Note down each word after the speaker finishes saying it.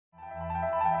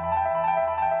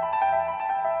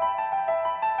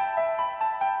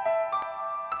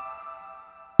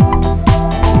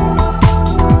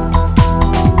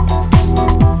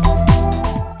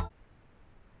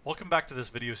to this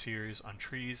video series on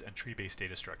trees and tree-based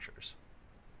data structures.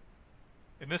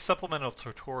 In this supplemental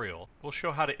tutorial, we'll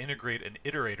show how to integrate an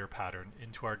iterator pattern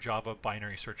into our Java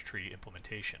binary search tree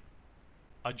implementation.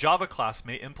 A Java class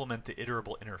may implement the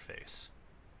iterable interface.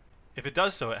 If it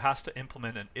does so, it has to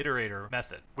implement an iterator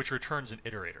method, which returns an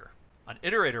iterator. An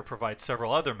iterator provides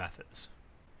several other methods.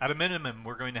 At a minimum,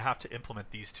 we're going to have to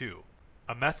implement these two.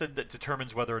 A method that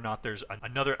determines whether or not there's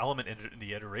another element in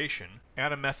the iteration,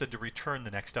 and a method to return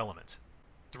the next element.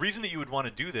 The reason that you would want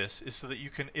to do this is so that you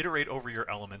can iterate over your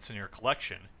elements in your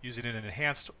collection using an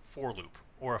enhanced for loop,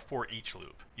 or a for each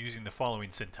loop, using the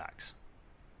following syntax.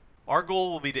 Our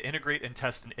goal will be to integrate and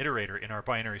test an iterator in our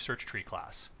binary search tree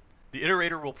class. The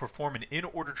iterator will perform an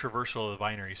in-order traversal of the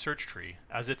binary search tree,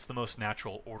 as it's the most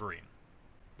natural ordering.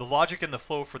 The logic and the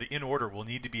flow for the in-order will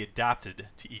need to be adapted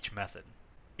to each method.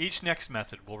 Each next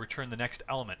method will return the next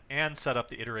element and set up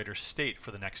the iterator state for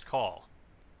the next call.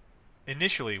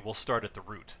 Initially, we'll start at the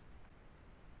root.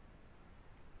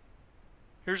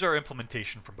 Here's our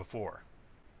implementation from before.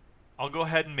 I'll go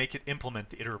ahead and make it implement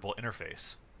the iterable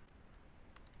interface.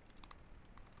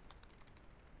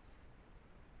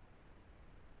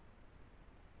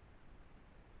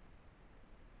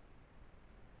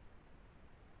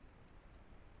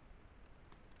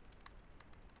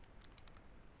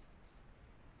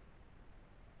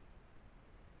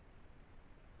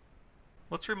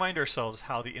 Let's remind ourselves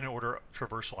how the in-order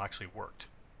traversal actually worked.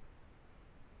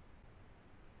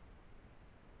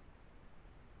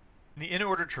 In the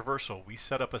in-order traversal, we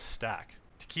set up a stack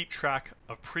to keep track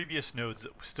of previous nodes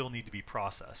that still need to be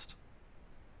processed.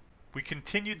 We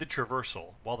continued the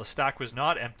traversal while the stack was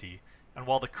not empty and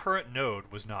while the current node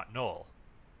was not null.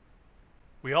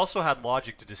 We also had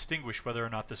logic to distinguish whether or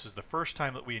not this was the first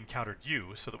time that we encountered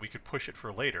U so that we could push it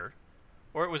for later,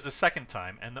 or it was the second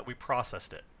time and that we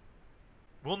processed it.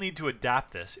 We'll need to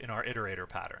adapt this in our iterator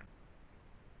pattern.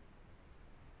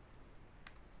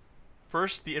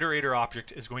 First, the iterator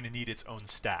object is going to need its own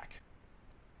stack.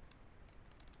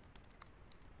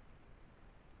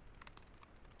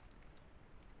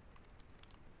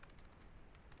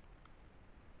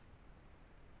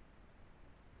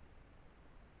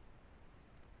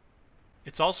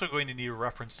 It's also going to need a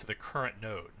reference to the current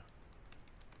node.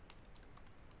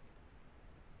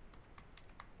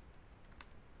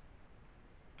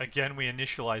 Again, we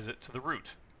initialize it to the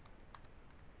root.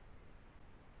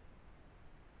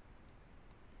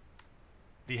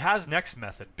 The hasNext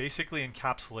method basically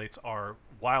encapsulates our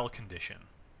while condition,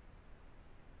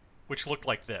 which looked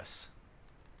like this.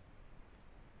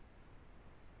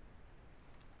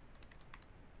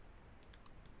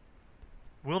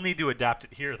 We'll need to adapt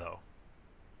it here, though.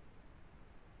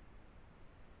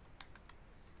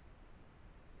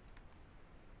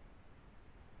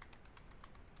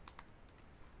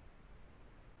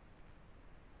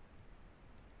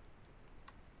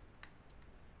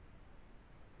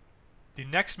 The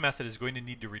next method is going to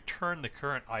need to return the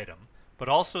current item, but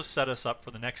also set us up for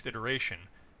the next iteration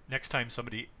next time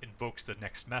somebody invokes the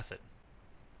next method.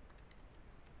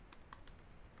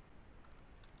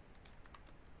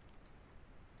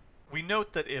 We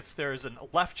note that if there's a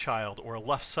left child or a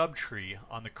left subtree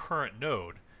on the current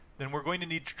node, then we're going to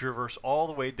need to traverse all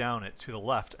the way down it to the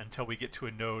left until we get to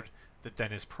a node that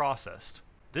then is processed.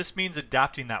 This means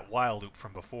adapting that while loop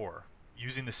from before,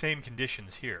 using the same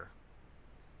conditions here,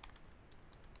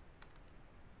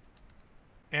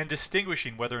 and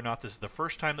distinguishing whether or not this is the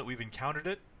first time that we've encountered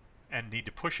it and need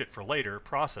to push it for later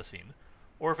processing,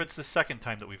 or if it's the second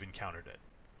time that we've encountered it.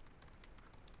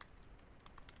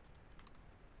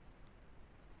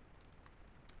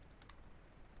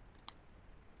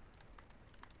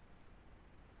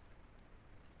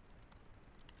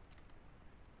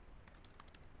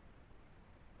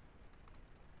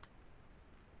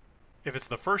 If it's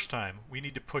the first time, we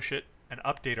need to push it and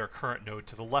update our current node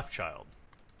to the left child.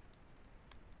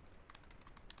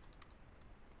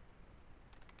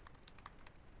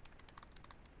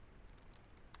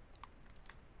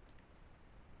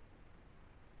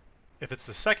 If it's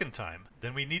the second time,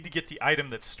 then we need to get the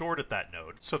item that's stored at that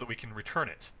node so that we can return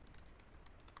it.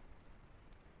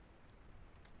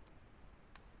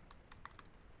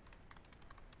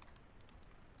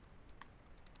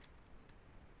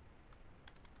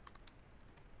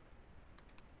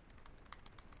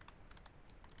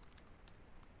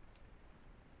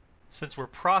 Since we're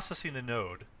processing the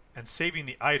node and saving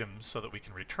the item so that we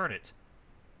can return it,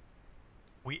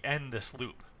 we end this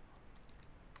loop.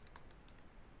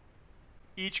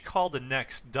 Each call to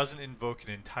next doesn't invoke an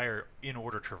entire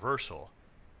in-order traversal.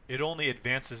 It only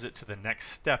advances it to the next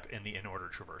step in the in-order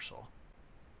traversal.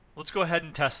 Let's go ahead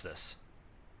and test this.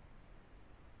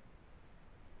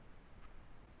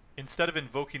 instead of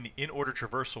invoking the in-order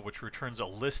traversal, which returns a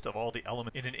list of all the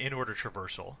elements in an in-order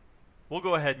traversal, we'll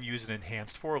go ahead and use an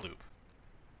enhanced for loop.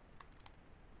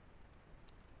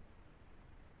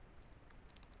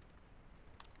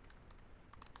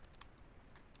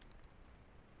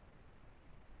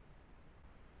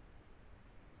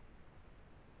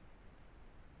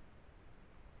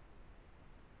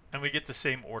 And we get the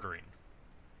same ordering.